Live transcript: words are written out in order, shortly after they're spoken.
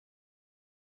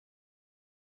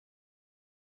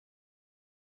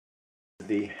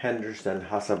The Henderson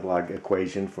Hasselblach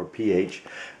equation for pH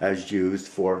as used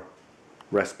for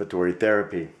respiratory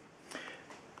therapy.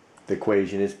 The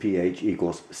equation is pH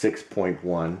equals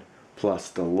 6.1 plus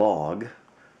the log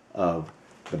of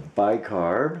the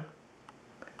bicarb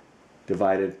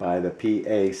divided by the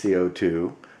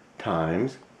PaCO2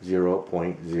 times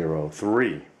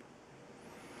 0.03.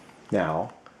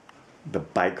 Now, the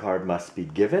bicarb must be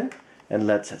given, and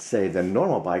let's say the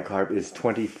normal bicarb is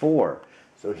 24.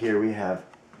 So here we have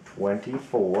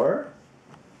 24,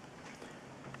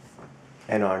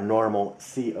 and our normal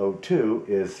CO2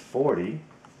 is 40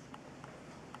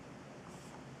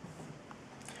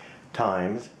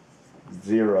 times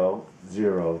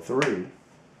 0.03,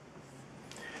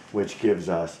 which gives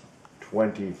us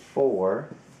 24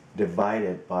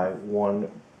 divided by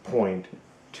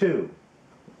 1.2.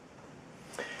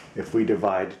 If we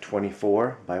divide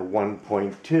 24 by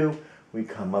 1.2, we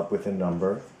come up with a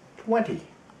number 20.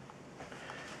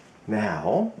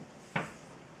 Now,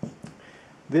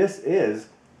 this is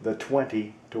the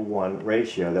 20-to-1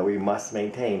 ratio that we must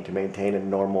maintain to maintain a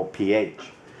normal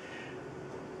pH.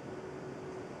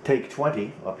 Take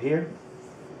 20 up here,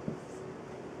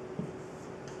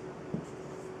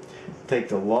 take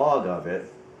the log of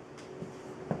it,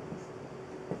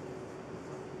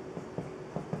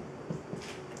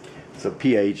 so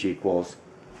pH equals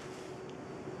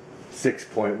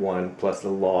 6.1 plus the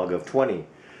log of 20.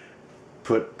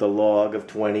 Put the log of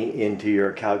 20 into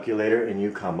your calculator and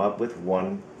you come up with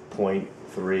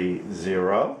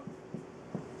 1.30.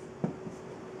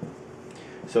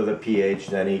 So the pH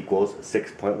then equals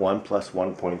 6.1 plus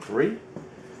 1.3.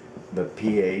 The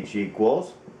pH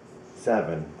equals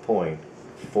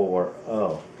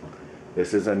 7.40.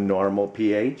 This is a normal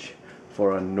pH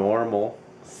for a normal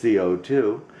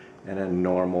CO2 and a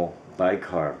normal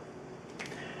bicarb.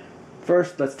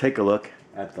 First, let's take a look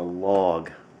at the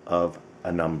log of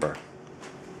a number.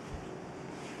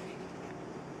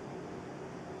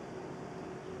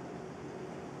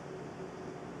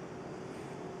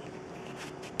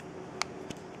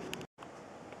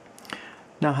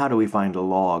 Now, how do we find a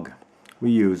log? We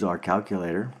use our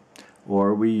calculator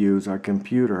or we use our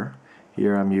computer.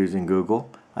 Here I'm using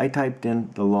Google. I typed in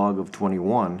the log of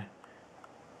 21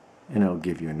 and it'll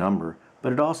give you a number,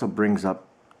 but it also brings up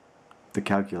the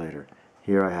calculator.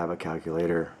 Here I have a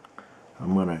calculator.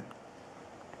 I'm gonna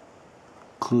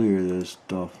clear this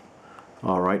stuff.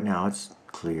 Alright, now it's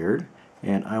cleared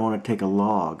and I want to take a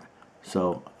log.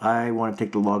 So I want to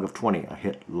take the log of 20. I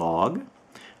hit log.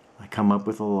 I come up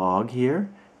with a log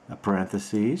here, a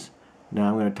parentheses. Now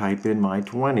I'm going to type in my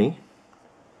 20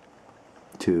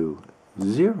 to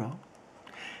 0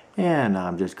 and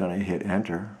I'm just going to hit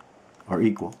enter or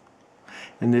equal,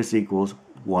 and this equals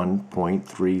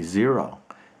 1.30.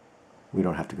 We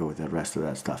don't have to go with the rest of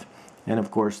that stuff. And of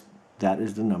course, that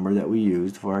is the number that we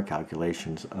used for our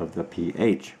calculations of the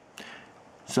pH.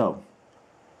 So,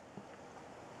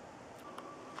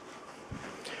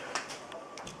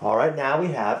 alright, now we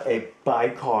have a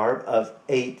bicarb of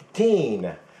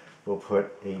 18. We'll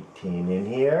put 18 in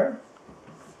here.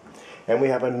 And we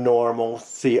have a normal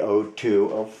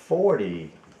CO2 of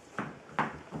 40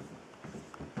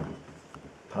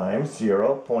 times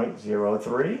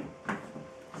 0.03.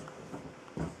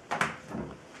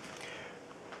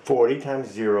 40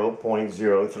 times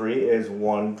 0.03 is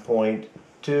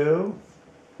 1.2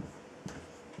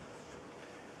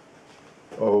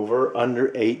 over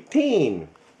under 18.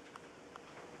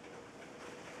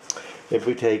 If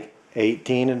we take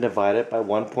 18 and divide it by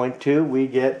 1.2, we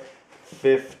get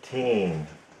 15.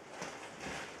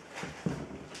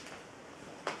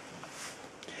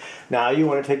 Now you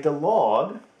want to take the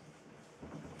log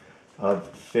of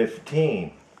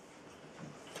 15.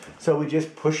 So we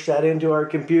just push that into our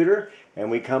computer and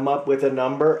we come up with a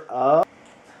number of...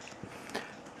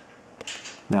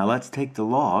 Now let's take the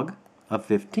log of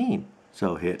 15.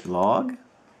 So hit log,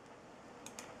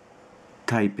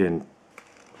 type in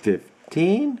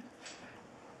 15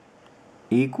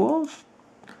 equals,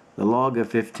 the log of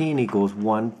 15 equals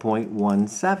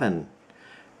 1.17.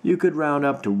 You could round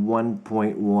up to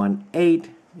 1.18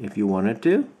 if you wanted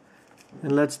to,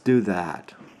 and let's do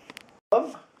that.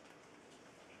 Of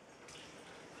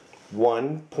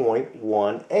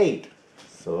 1.18.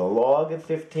 So the log of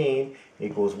 15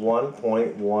 equals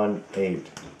 1.18.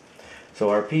 So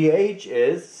our pH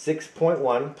is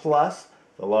 6.1 plus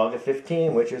the log of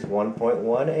 15, which is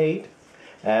 1.18.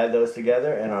 Add those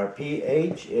together and our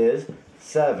pH is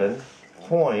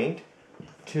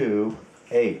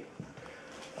 7.28.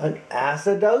 An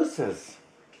acidosis.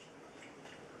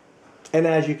 And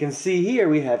as you can see here,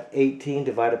 we have 18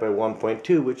 divided by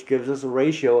 1.2, which gives us a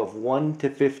ratio of 1 to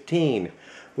 15.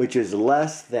 which is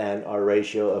less than our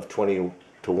ratio of 20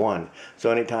 to 1.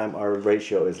 So anytime our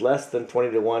ratio is less than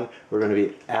 20 to 1, we're going to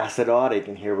be acidotic,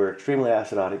 and here we're extremely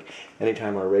acidotic.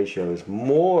 Anytime our ratio is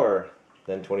more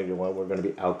than 20 to 1, we're going to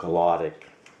be alkalotic.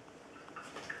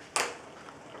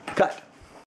 Cut.